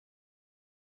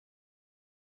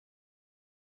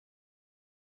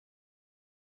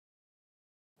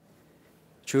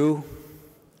Chu,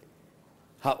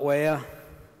 Hatwea,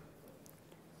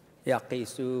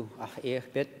 Yakisu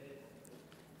Ahbit,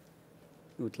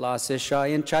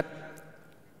 Utlasishayan Chat,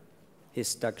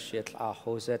 Histakshit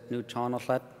Ahoset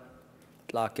Nutanotlat,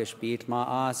 Tlakish Beat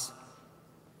Maas,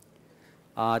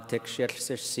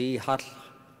 Tikshit Si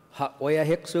Hatwea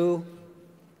Hiksu,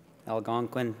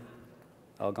 Algonquin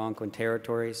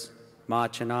territories, Ma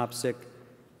Chanopsik,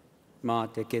 Ma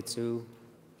Tikitsu,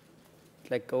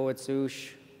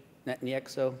 Tlekoetsush,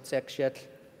 Netniexo, Tsekshet.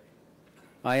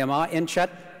 I am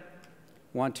Inchet.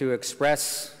 Want to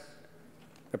express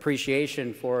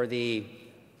appreciation for the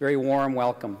very warm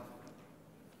welcome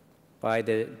by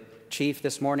the Chief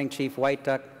this morning, Chief White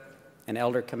Duck and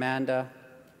Elder Commanda.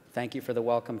 Thank you for the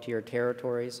welcome to your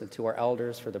territories, and to our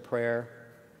elders for the prayer,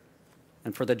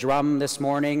 and for the drum this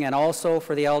morning, and also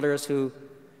for the elders who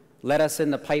led us in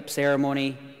the pipe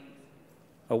ceremony.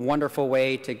 A wonderful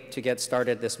way to get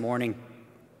started this morning.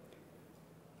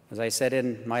 As I said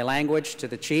in my language, to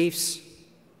the chiefs,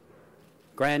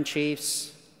 grand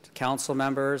chiefs, to council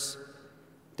members,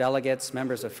 delegates,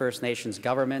 members of First Nations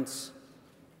governments,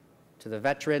 to the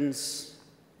veterans,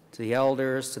 to the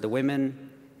elders, to the Women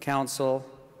Council,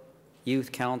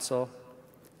 Youth Council,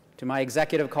 to my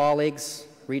executive colleagues,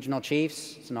 regional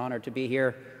chiefs. It's an honor to be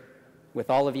here with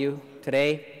all of you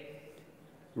today.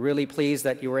 Really pleased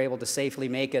that you were able to safely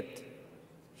make it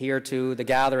here to the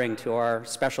gathering, to our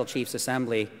Special Chiefs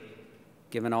Assembly,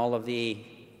 given all of the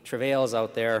travails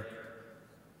out there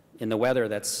in the weather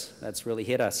that's really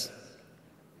hit us.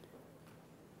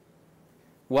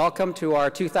 Welcome to our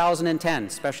 2010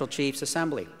 Special Chiefs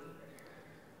Assembly.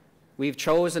 We've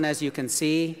chosen, as you can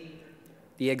see,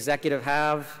 the executive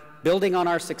have, building on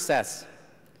our success,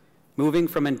 moving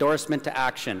from endorsement to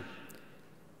action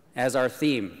as our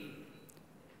theme.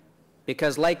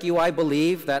 Because like you, I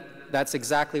believe that that's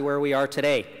exactly where we are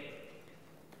today,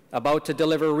 about to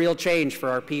deliver real change for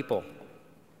our people.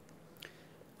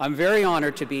 I'm very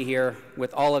honored to be here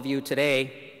with all of you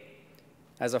today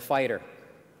as a fighter.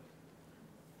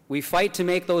 We fight to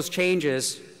make those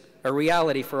changes a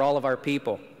reality for all of our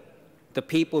people, the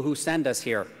people who send us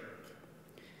here.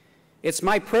 It's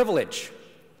my privilege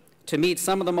to meet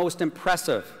some of the most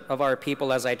impressive of our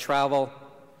people as I travel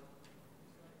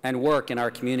and work in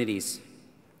our communities.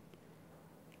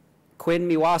 Quinn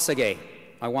Miwasage,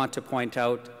 I want to point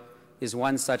out, is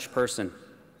one such person.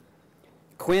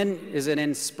 Quinn is an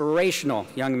inspirational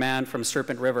young man from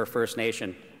Serpent River First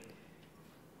Nation.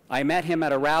 I met him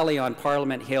at a rally on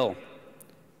Parliament Hill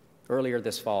earlier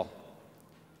this fall.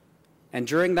 And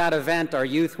during that event, our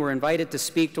youth were invited to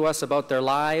speak to us about their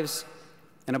lives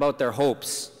and about their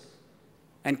hopes.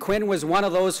 And Quinn was one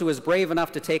of those who was brave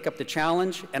enough to take up the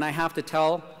challenge, and I have to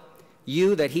tell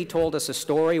you that he told us a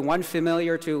story, one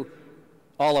familiar to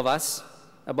all of us,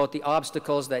 about the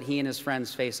obstacles that he and his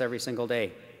friends face every single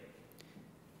day.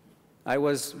 I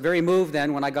was very moved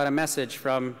then when I got a message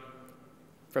from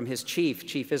his chief,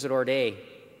 Chief Isidore Day.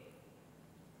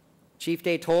 Chief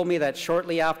Day told me that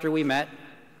shortly after we met,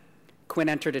 Quinn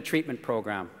entered a treatment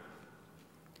program.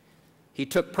 He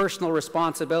took personal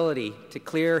responsibility to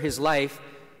clear his life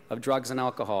of drugs and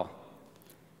alcohol.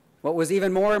 What was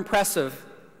even more impressive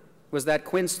was that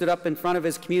Quinn stood up in front of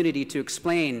his community to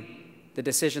explain the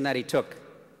decision that he took.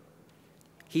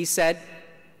 He said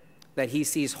that he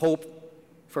sees hope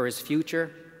for his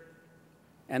future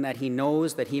and that he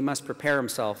knows that he must prepare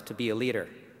himself to be a leader.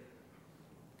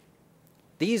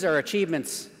 These are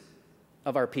achievements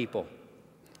of our people.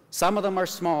 Some of them are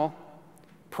small,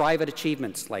 private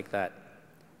achievements like that.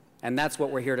 And that's what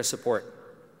we're here to support.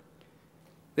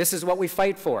 This is what we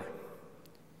fight for.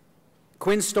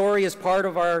 Quinn's story is part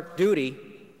of our duty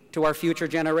to our future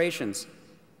generations.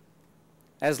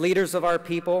 As leaders of our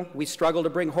people, we struggle to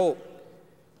bring hope,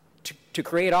 to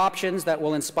create options that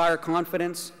will inspire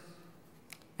confidence,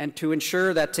 and to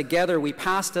ensure that together we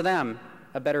pass to them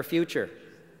a better future.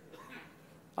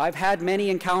 I've had many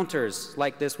encounters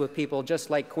like this with people just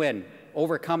like Quinn,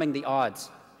 overcoming the odds.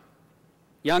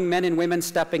 Young men and women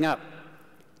stepping up,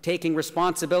 taking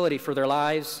responsibility for their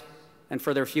lives and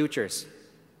for their futures,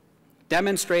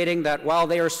 demonstrating that while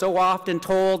they are so often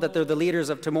told that they're the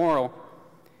leaders of tomorrow,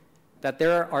 that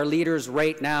there are leaders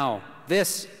right now,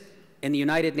 this in the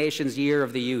United Nations Year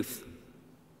of the Youth.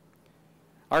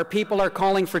 Our people are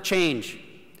calling for change,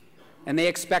 and they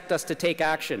expect us to take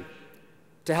action,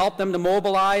 to help them to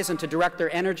mobilize and to direct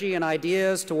their energy and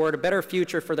ideas toward a better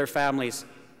future for their families,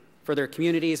 for their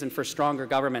communities, and for stronger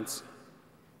governments.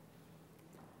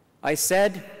 I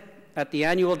said at the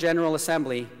annual General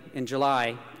Assembly in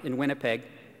July in Winnipeg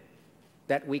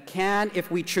that we can, if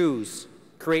we choose,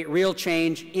 create real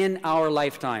change in our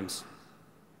lifetimes.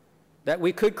 that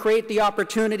we could create the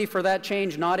opportunity for that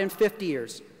change not in 50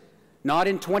 years, not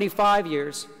in 25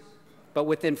 years, but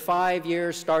within 5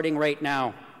 years starting right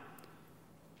now.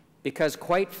 Because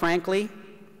quite frankly,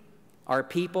 our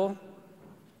people,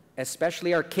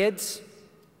 especially our kids,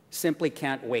 simply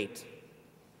can't wait.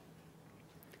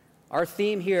 Our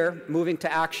theme here, Moving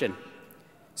to Action,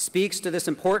 speaks to this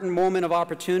important moment of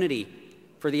opportunity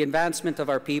for the advancement of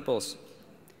our peoples.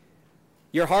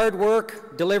 Your hard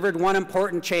work delivered one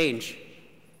important change: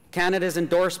 Canada's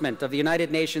endorsement of the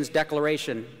United Nations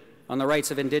Declaration on the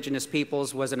Rights of Indigenous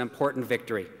Peoples was an important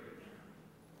victory.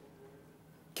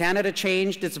 Canada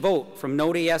changed its vote from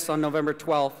no to yes on November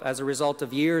 12th as a result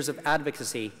of years of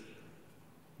advocacy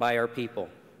by our people.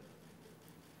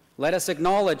 Let us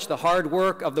acknowledge the hard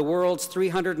work of the world's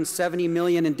 370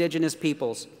 million Indigenous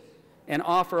peoples and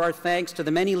offer our thanks to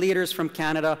the many leaders from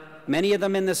Canada, many of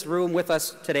them in this room with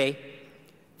us today,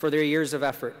 for their years of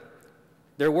effort.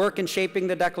 Their work in shaping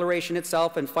the Declaration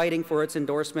itself and fighting for its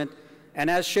endorsement, and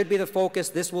as should be the focus,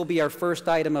 this will be our first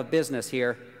item of business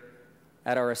here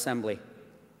at our Assembly.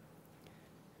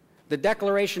 The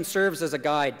Declaration serves as a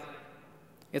guide.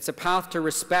 It's a path to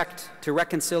respect, to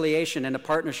reconciliation, and to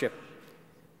partnership.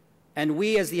 And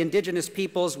we, as the Indigenous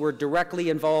peoples, were directly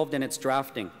involved in its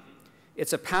drafting.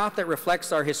 It's a path that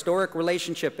reflects our historic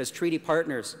relationship as treaty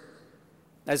partners,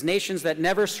 as nations that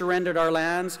never surrendered our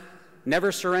lands,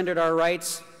 never surrendered our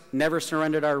rights, never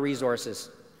surrendered our resources.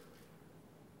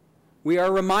 We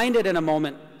are reminded in a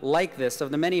moment like this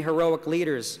of the many heroic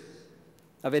leaders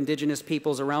of Indigenous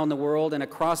peoples around the world and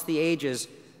across the ages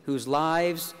whose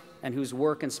lives and whose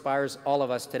work inspires all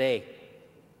of us today.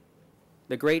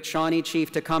 The great Shawnee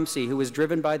chief Tecumseh, who was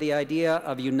driven by the idea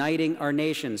of uniting our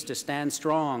nations to stand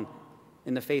strong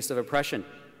in the face of oppression.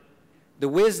 The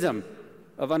wisdom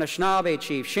of Anishinaabe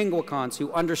chief Shingwakons,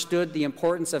 who understood the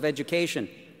importance of education.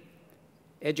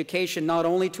 Education not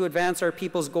only to advance our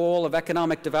people's goal of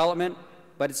economic development,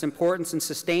 but its importance in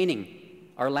sustaining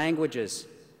our languages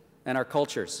and our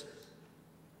cultures.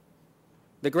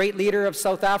 The great leader of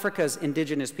South Africa's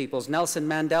Indigenous peoples, Nelson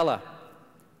Mandela,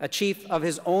 a chief of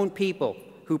his own people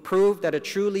who proved that a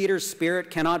true leader's spirit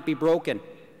cannot be broken.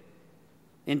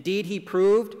 Indeed, he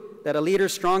proved that a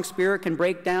leader's strong spirit can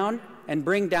break down and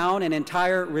bring down an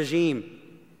entire regime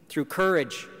through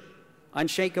courage,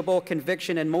 unshakable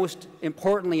conviction, and most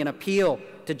importantly, an appeal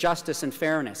to justice and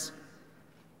fairness.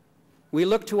 We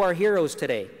look to our heroes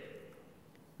today.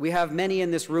 We have many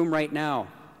in this room right now,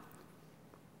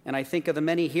 and I think of the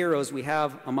many heroes we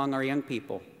have among our young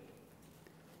people.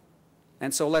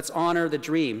 And so let's honor the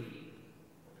dream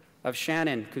of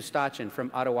Shannon Kustachin from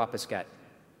Attawapiskat,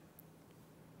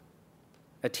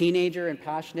 a teenager and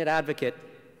passionate advocate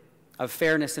of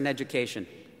fairness in education,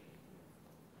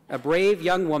 a brave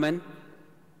young woman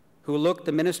who looked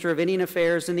the Minister of Indian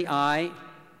Affairs in the eye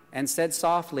and said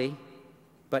softly,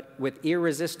 but with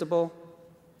irresistible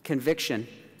conviction,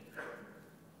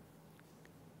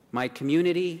 "My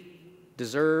community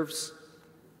deserves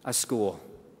a school."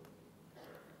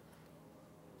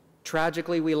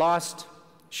 Tragically, we lost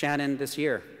Shannon this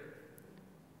year,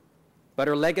 but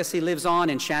her legacy lives on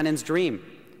in Shannon's dream,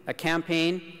 a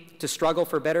campaign to struggle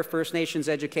for better First Nations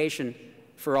education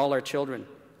for all our children.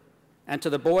 And to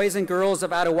the boys and girls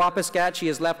of Attawapiskat, she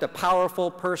has left a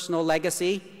powerful personal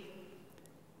legacy.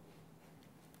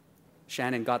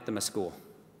 Shannon got them a school.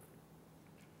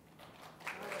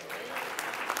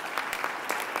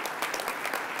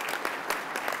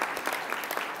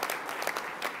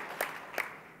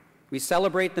 We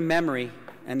celebrate the memory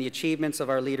and the achievements of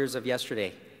our leaders of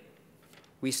yesterday.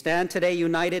 We stand today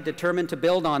united, determined to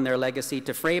build on their legacy,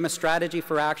 to frame a strategy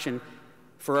for action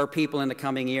for our people in the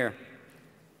coming year.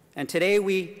 And today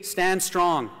we stand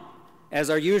strong as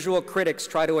our usual critics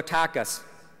try to attack us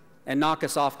and knock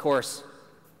us off course.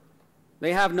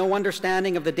 They have no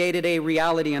understanding of the day-to-day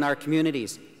reality in our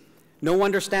communities, no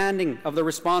understanding of the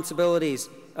responsibilities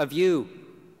of you,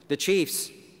 the chiefs,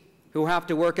 who have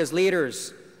to work as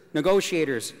leaders,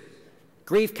 negotiators,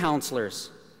 grief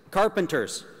counselors,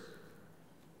 carpenters,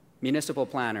 municipal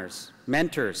planners,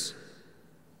 mentors,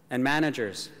 and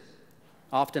managers,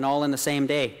 often all in the same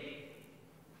day.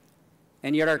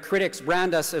 And yet our critics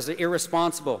brand us as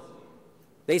irresponsible.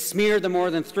 They smear the more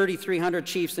than 3,300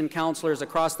 chiefs and counselors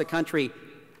across the country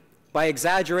by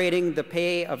exaggerating the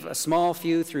pay of a small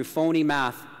few through phony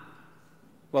math.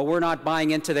 Well, we're not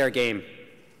buying into their game.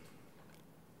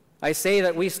 I say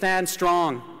that we stand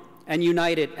strong and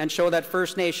united and show that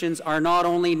First Nations are not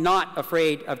only not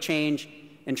afraid of change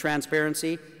and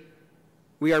transparency,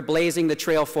 we are blazing the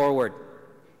trail forward.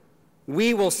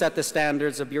 We will set the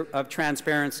standards of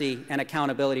transparency and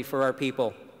accountability for our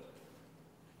people.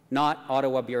 not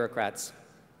Ottawa bureaucrats.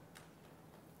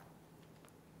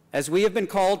 As we have been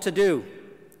called to do,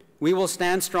 we will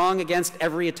stand strong against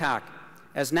every attack.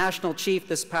 As National Chief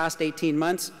this past 18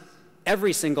 months,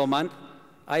 every single month,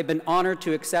 I've been honored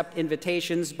to accept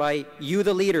invitations by you,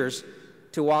 the leaders,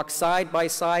 to walk side by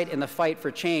side in the fight for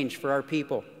change for our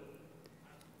people.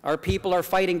 Our people are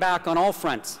fighting back on all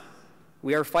fronts.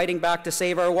 We are fighting back to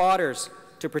save our waters,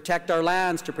 to protect our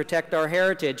lands, to protect our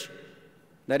heritage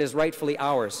that is rightfully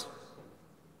ours.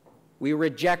 We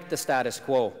reject the status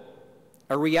quo,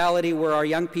 a reality where our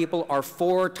young people are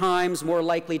 4 times more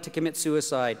likely to commit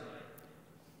suicide,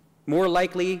 more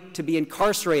likely to be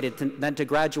incarcerated than to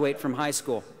graduate from high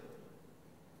school,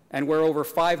 and where over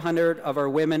 500 of our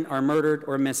women are murdered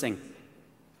or missing.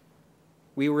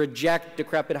 We reject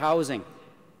decrepit housing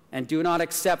and do not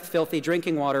accept filthy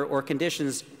drinking water or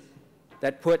conditions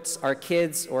that puts our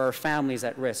kids or our families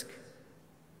at risk.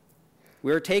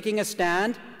 We're taking a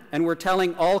stand, and we're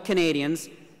telling all Canadians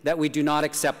that we do not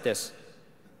accept this.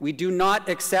 We do not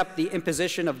accept the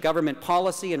imposition of government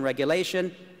policy and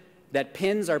regulation that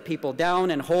pins our people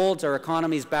down and holds our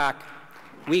economies back.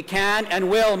 We can and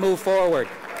will move forward.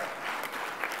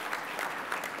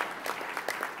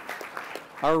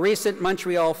 Our recent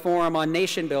Montreal Forum on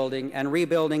Nation Building and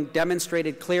Rebuilding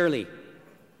demonstrated clearly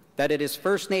that it is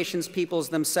First Nations peoples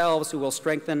themselves who will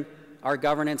strengthen our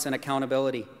governance and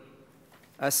accountability.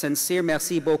 A sincere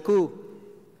merci beaucoup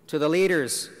to the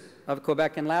leaders of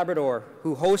Quebec and Labrador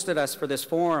who hosted us for this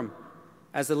forum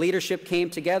as the leadership came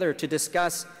together to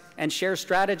discuss and share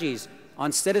strategies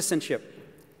on citizenship,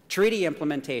 treaty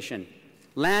implementation,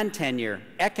 land tenure,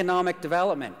 economic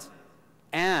development,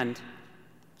 and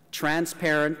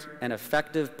transparent and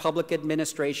effective public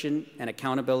administration and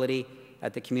accountability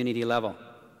at the community level.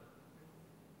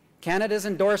 Canada's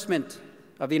endorsement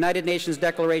of the United Nations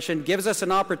Declaration gives us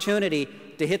an opportunity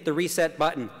to hit the reset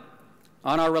button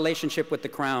on our relationship with the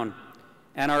Crown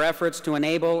and our efforts to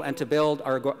enable and to build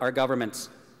our governments.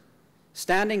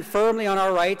 Standing firmly on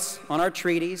our rights, on our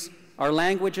treaties, our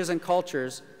languages and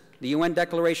cultures, the UN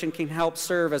Declaration can help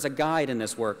serve as a guide in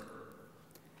this work.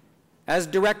 As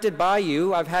directed by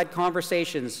you, I've had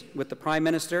conversations with the Prime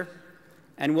Minister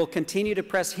and will continue to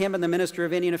press him and the Minister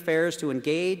of Indian Affairs to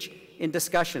engage in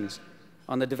discussions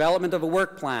on the development of a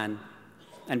work plan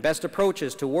and best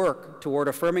approaches to work toward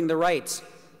affirming the rights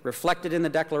reflected in the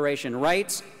Declaration,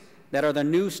 rights that are the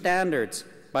new standards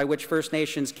by which First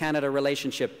Nations-Canada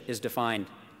relationship is defined.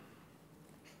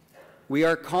 We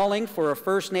are calling for a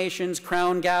First Nations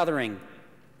Crown gathering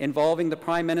involving the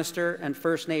Prime Minister and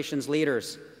First Nations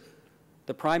leaders.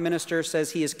 The Prime Minister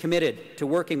says he is committed to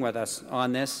working with us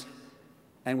on this,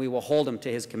 and we will hold him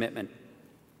to his commitment.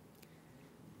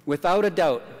 Without a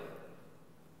doubt,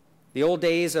 the old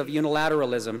days of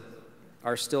unilateralism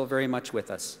are still very much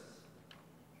with us.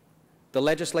 The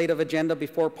legislative agenda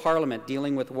before Parliament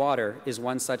dealing with water is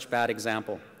one such bad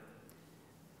example.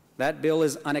 That bill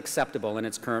is unacceptable in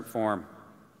its current form,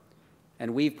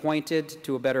 and we've pointed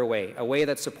to a better way, a way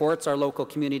that supports our local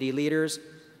community leaders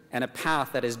and a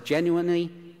path that is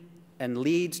genuinely and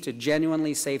leads to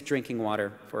genuinely safe drinking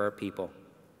water for our people.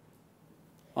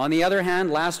 On the other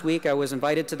hand, last week I was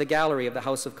invited to the gallery of the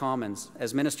House of Commons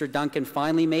as Minister Duncan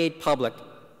finally made public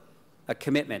a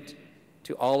commitment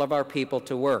to all of our people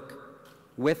to work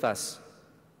with us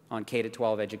on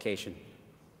K-12 education.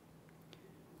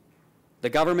 The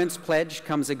government's pledge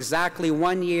comes exactly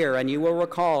 1 year, and you will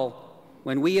recall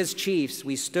when we as chiefs,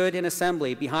 we stood in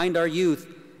assembly behind our youth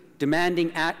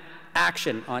demanding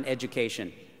action on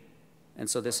education. And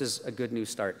so this is a good new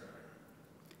start.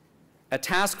 A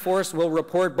task force will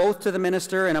report both to the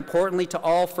minister and importantly to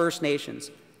all First Nations.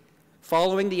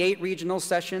 Following the 8 regional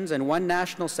sessions and 1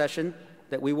 national session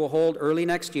that we will hold early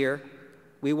next year,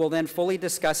 we will then fully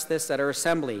discuss this at our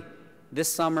assembly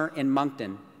this summer in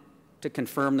Moncton to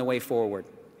confirm the way forward.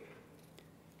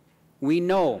 We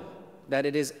know that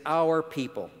it is our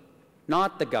people,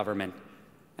 not the government,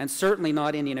 and certainly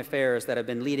not Indian Affairs, that have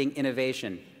been leading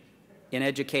innovation in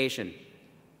education,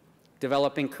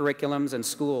 developing curriculums and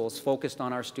schools focused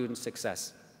on our students'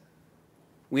 success.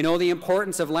 We know the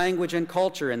importance of language and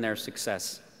culture in their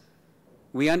success.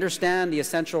 We understand the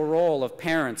essential role of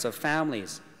parents, of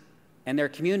families, and their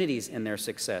communities in their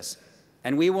success.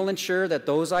 And we will ensure that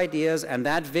those ideas and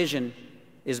that vision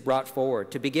is brought forward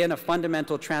to begin a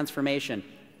fundamental transformation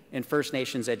in First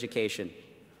Nations education.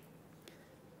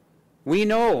 We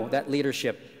know that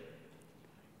leadership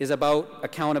is about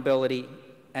accountability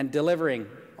and delivering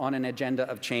on an agenda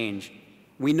of change.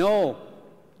 We know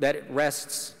that it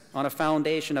rests on a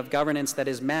foundation of governance that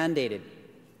is mandated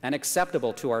and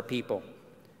acceptable to our people.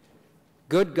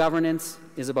 Good governance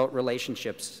is about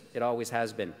relationships. It always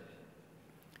has been.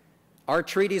 Our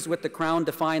treaties with the Crown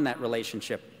define that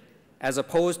relationship, as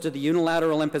opposed to the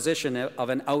unilateral imposition of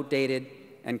an outdated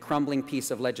and crumbling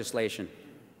piece of legislation.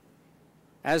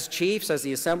 As chiefs, as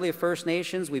the Assembly of First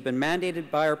Nations, we've been mandated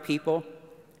by our people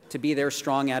to be their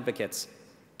strong advocates,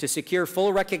 to secure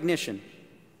full recognition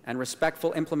and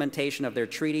respectful implementation of their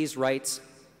treaties, rights,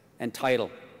 and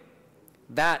title.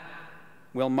 That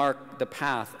will mark the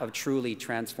path of truly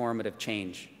transformative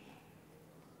change,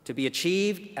 to be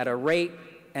achieved at a rate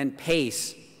and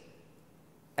pace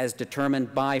as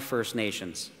determined by First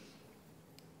Nations.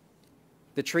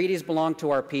 The treaties belong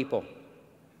to our people,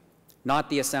 not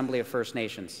the Assembly of First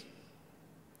Nations.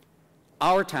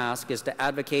 Our task is to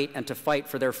advocate and to fight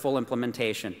for their full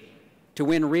implementation, to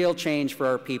win real change for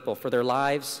our people, for their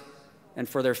lives and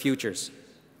for their futures.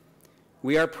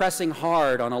 We are pressing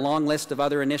hard on a long list of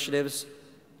other initiatives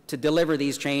to deliver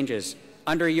these changes.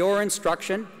 Under your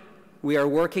instruction, we are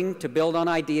working to build on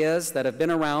ideas that have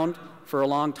been around for a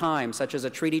long time, such as a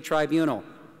treaty tribunal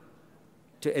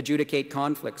to adjudicate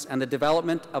conflicts and the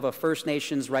development of a First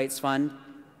Nations Rights Fund.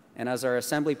 And as our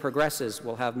Assembly progresses,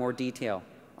 we'll have more detail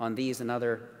on these and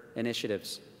other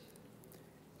initiatives.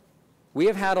 We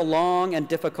have had a long and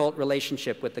difficult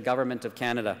relationship with the Government of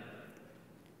Canada.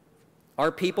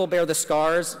 Our people bear the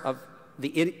scars of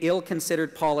the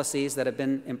ill-considered policies that have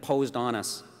been imposed on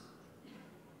us.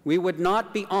 We would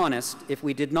not be honest if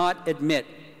we did not admit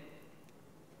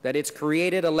that it's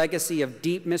created a legacy of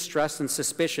deep mistrust and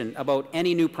suspicion about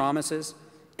any new promises,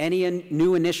 any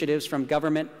new initiatives from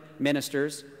government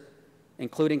ministers,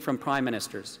 including from prime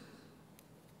ministers.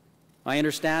 I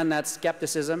understand that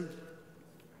skepticism,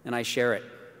 and I share it.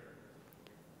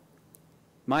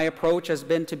 My approach has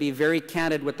been to be very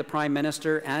candid with the Prime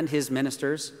Minister and his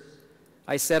ministers.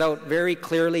 I set out very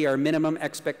clearly our minimum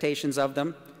expectations of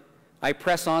them. I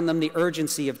press on them the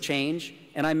urgency of change,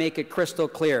 and I make it crystal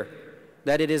clear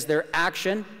that it is their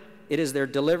action, it is their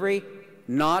delivery,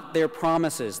 not their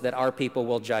promises that our people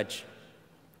will judge.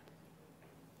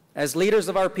 As leaders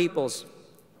of our peoples,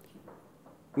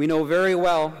 we know very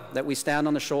well that we stand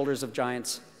on the shoulders of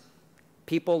giants.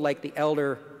 People like the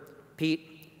elder Pete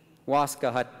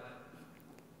Waskahat.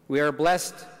 We are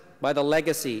blessed by the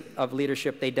legacy of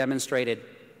leadership they demonstrated,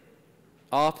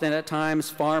 often at times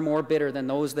far more bitter than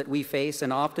those that we face,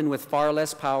 and often with far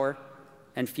less power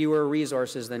and fewer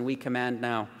resources than we command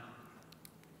now.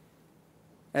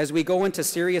 As we go into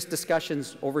serious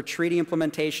discussions over treaty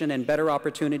implementation and better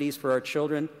opportunities for our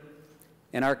children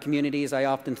and our communities, I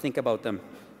often think about them.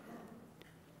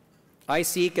 I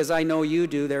seek, as I know you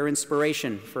do, their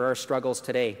inspiration for our struggles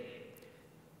today.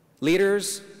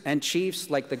 Leaders and chiefs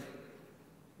like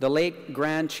the late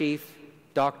Grand Chief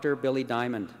Dr. Billy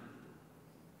Diamond,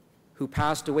 who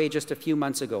passed away just a few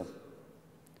months ago,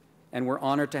 and we're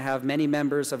honored to have many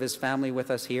members of his family with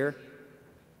us here.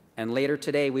 And later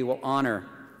today, we will honor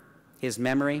his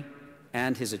memory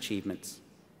and his achievements.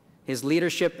 His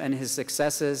leadership and his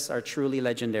successes are truly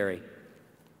legendary.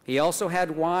 He also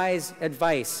had wise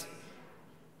advice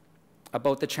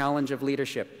about the challenge of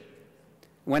leadership.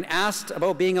 When asked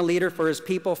about being a leader for his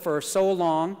people for so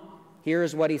long, here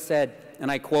is what he said, and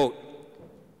I quote,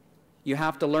 "You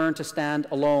have to learn to stand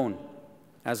alone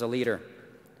as a leader.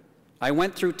 I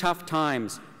went through tough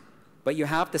times, but you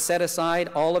have to set aside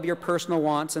all of your personal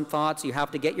wants and thoughts. You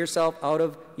have to get yourself out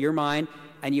of your mind,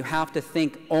 and you have to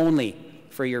think only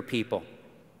for your people."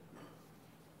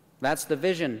 That's the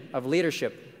vision of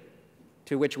leadership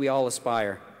to which we all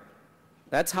aspire.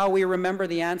 That's how we remember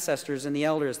the ancestors and the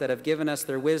elders that have given us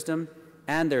their wisdom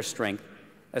and their strength,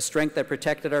 a strength that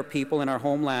protected our people and our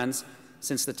homelands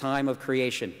since the time of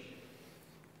creation.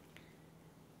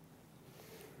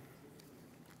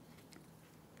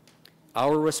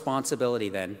 Our responsibility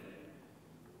then,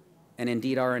 and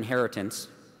indeed our inheritance,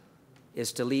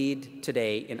 is to lead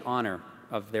today in honor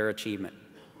of their achievement,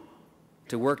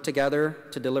 to work together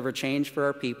to deliver change for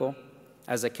our people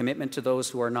as a commitment to those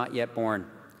who are not yet born,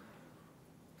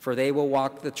 for they will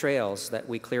walk the trails that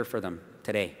we clear for them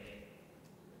today.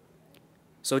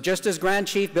 So just as Grand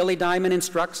Chief Billy Diamond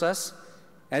instructs us,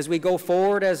 as we go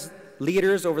forward as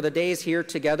leaders over the days here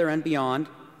together and beyond,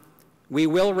 we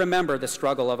will remember the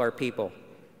struggle of our people,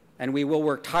 and we will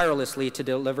work tirelessly to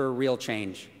deliver real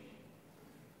change.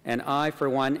 And I, for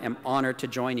one, am honored to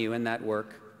join you in that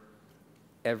work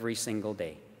every single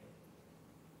day.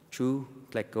 Chu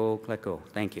Kleko Kleko.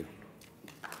 Thank you.